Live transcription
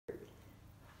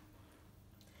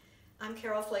I'm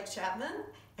Carol Flake Chapman,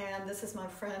 and this is my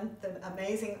friend, the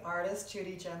amazing artist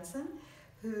Judy Jensen,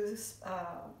 who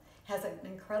has an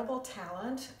incredible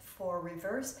talent for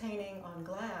reverse painting on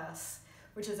glass,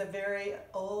 which is a very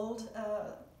old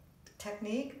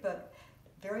technique, but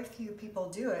very few people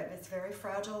do it. It's very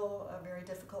fragile, very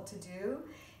difficult to do,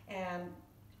 and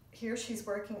here she's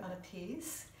working on a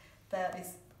piece that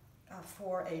is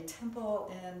for a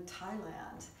temple in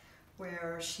Thailand,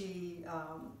 where she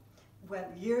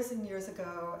went years and years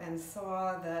ago and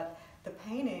saw that the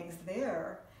paintings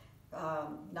there,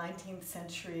 19th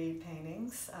century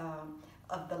paintings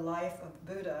of the life of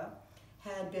Buddha,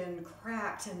 had been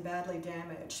cracked and badly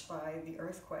damaged by the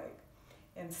earthquake.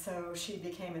 And so she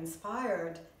became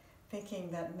inspired, thinking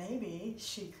that maybe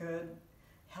she could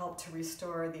help to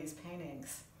restore these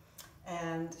paintings.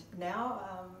 And now,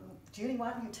 Judy,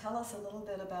 why don't you tell us a little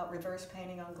bit about reverse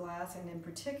painting on glass, and in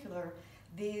particular,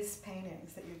 these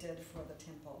paintings that you did for the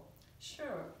temple?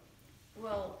 Sure.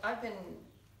 Well, I've been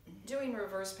doing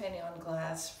reverse painting on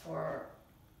glass for,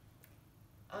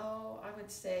 I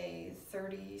would say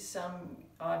 30 some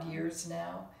odd years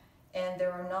now. And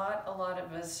there are not a lot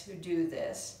of us who do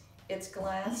this. It's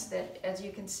glass that, as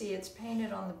you can see, it's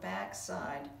painted on the back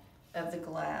side of the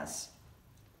glass.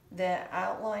 The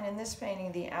outline in this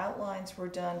painting, the outlines were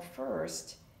done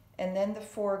first, and then the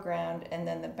foreground, and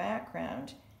then the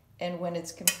background. And when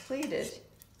it's completed,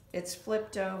 it's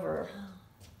flipped over,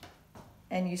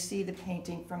 and you see the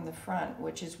painting from the front,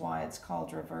 which is why it's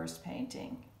called reverse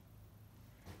painting.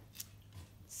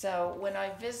 So when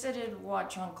I visited Wat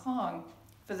Chong Klong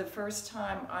for the first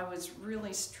time, I was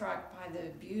really struck by the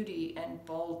beauty and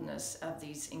boldness of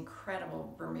these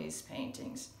incredible Burmese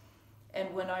paintings.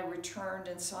 And when I returned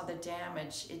and saw the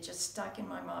damage, it just stuck in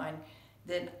my mind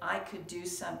that I could do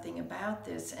something about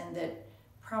this, and that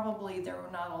probably there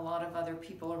were not a lot of other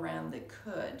people around that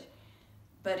could.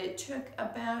 But it took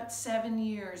about 7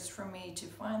 years for me to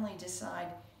finally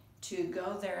decide to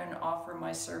go there and offer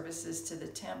my services to the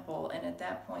temple. And at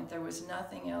that point, there was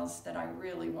nothing else that I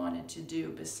really wanted to do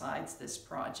besides this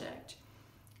project.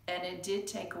 And it did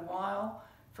take a while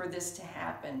for this to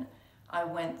happen. I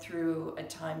went through a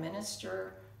Thai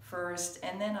minister first,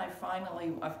 and then I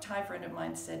finally, a Thai friend of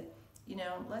mine said, you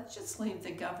know, let's just leave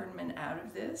the government out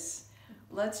of this.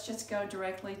 Let's just go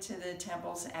directly to the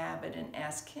temple's abbot and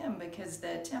ask him, because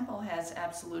the temple has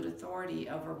absolute authority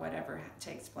over whatever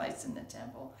takes place in the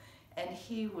temple. And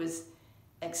he was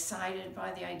excited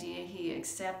by the idea. He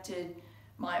accepted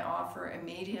my offer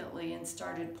immediately and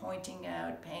started pointing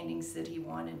out paintings that he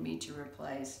wanted me to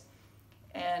replace.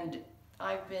 And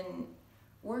I've been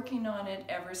working on it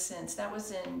ever since. That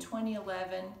was in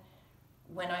 2011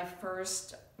 when I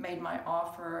first made my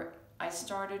offer. I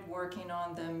started working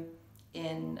on them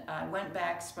I went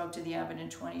back, spoke to the abbot in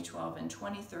 2012. In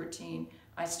 2013,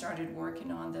 I started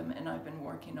working on them, and I've been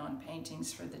working on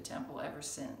paintings for the temple ever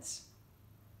since.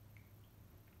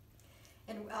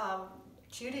 And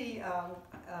Judy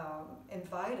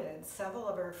invited several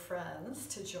of her friends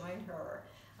to join her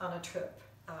on a trip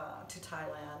to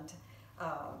Thailand,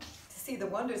 to see the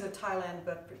wonders of Thailand,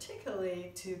 but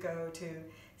particularly to go to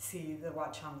see the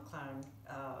Wat Chong Klong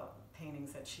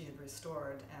paintings that she had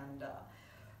restored. And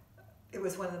it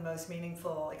was one of the most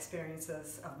meaningful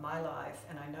experiences of my life,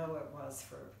 and I know it was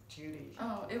for Judy.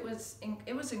 Oh, it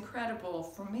was incredible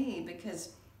for me,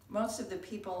 because most of the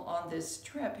people on this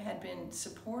trip had been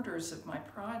supporters of my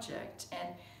project, and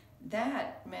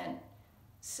that meant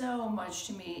so much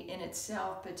to me in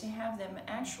itself. But to have them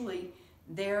actually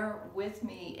there with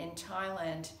me in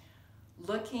Thailand,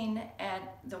 looking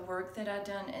at the work that I'd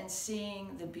done and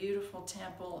seeing the beautiful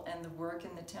temple and the work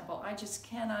in the temple, I just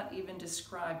cannot even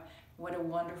describe what a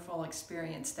wonderful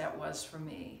experience that was for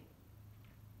me.